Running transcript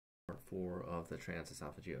4 of the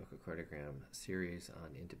Transesophagreal Echocardiogram series on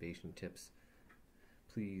intubation tips.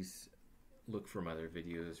 Please look for my other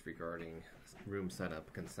videos regarding room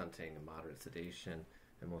setup, consenting, moderate sedation,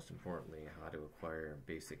 and most importantly, how to acquire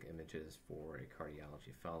basic images for a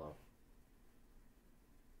cardiology fellow.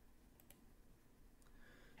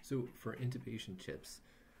 So for intubation tips,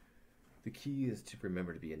 the key is to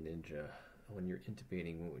remember to be a ninja. When you're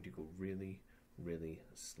intubating, we want you to go really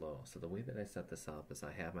slow. So the way that I set this up is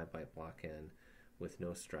I have my bite block in with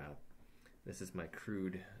no strap. This is my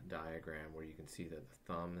crude diagram where you can see that the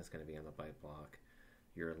thumb is going to be on the bite block.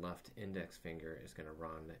 Your left index finger is going to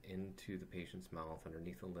run into the patient's mouth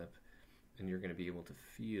underneath the lip, and you're going to be able to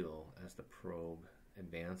feel as the probe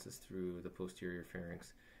advances through the posterior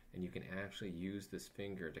pharynx, and you can actually use this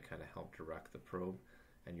finger to kind of help direct the probe,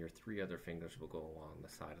 and your 3 other fingers will go along the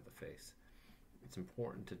side of the face. It's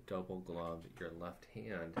important to double glove your left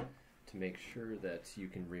hand to make sure that you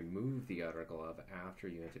can remove the outer glove after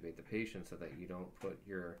you intubate the patient so that you don't put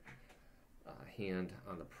your hand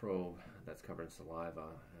on the probe that's covered in saliva,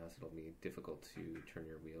 as it'll be difficult to turn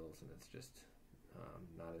your wheels, and it's just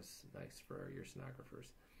not as nice for your sonographers.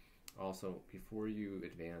 Also, before you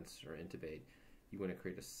advance or intubate, you want to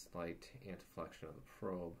create a slight anteflexion of the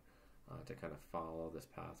probe to kind of follow this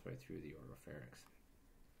pathway through the oropharynx.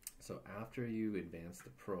 So after you advance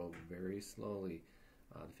the probe very slowly,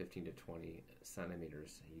 15 to 20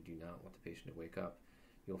 centimeters, you do not want the patient to wake up,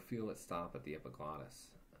 you'll feel it stop at the epiglottis.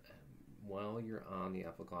 While you're on the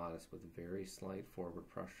epiglottis with very slight forward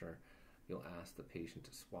pressure, you'll ask the patient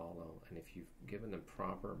to swallow, and if you've given them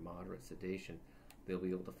proper moderate sedation, they'll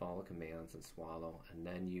be able to follow commands and swallow, and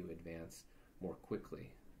then you advance more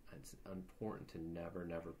quickly. It's important to never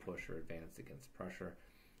push or advance against pressure.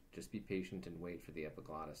 Just be patient and wait for the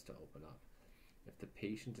epiglottis to open up. If the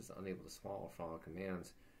patient is unable to swallow or follow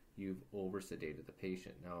commands, you've oversedated the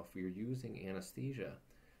patient. Now, if you're using anesthesia,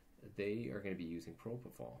 they are going to be using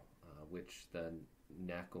propofol, which the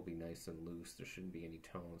neck will be nice and loose. There shouldn't be any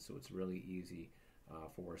tone, so it's really easy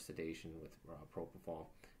for sedation with propofol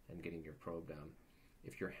and getting your probe down.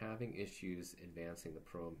 If you're having issues advancing the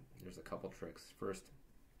probe, there's a couple tricks. First,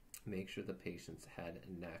 make sure the patient's head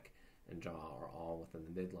and neck and jaw are all within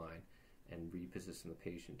the midline, and reposition the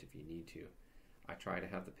patient if you need to. I try to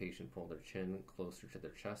have the patient pull their chin closer to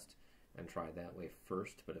their chest and try that way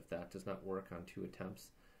first, but if that does not work on 2 attempts,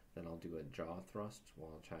 then I'll do a jaw thrust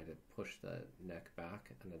while I'll try to push the neck back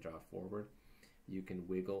and the jaw forward. You can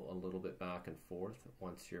wiggle a little bit back and forth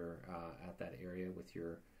once you're at that area with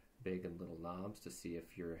your big and little knobs to see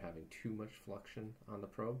if you're having too much flexion on the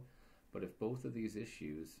probe. But if both of these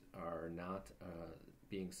issues are not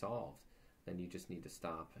being solved, then you just need to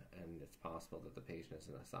stop, and it's possible that the patient has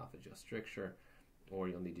an esophageal stricture, or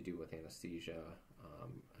you'll need to do with anesthesia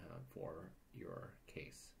for your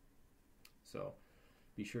case. So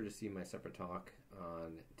be sure to see my separate talk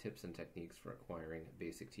on tips and techniques for acquiring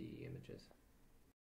basic TE images.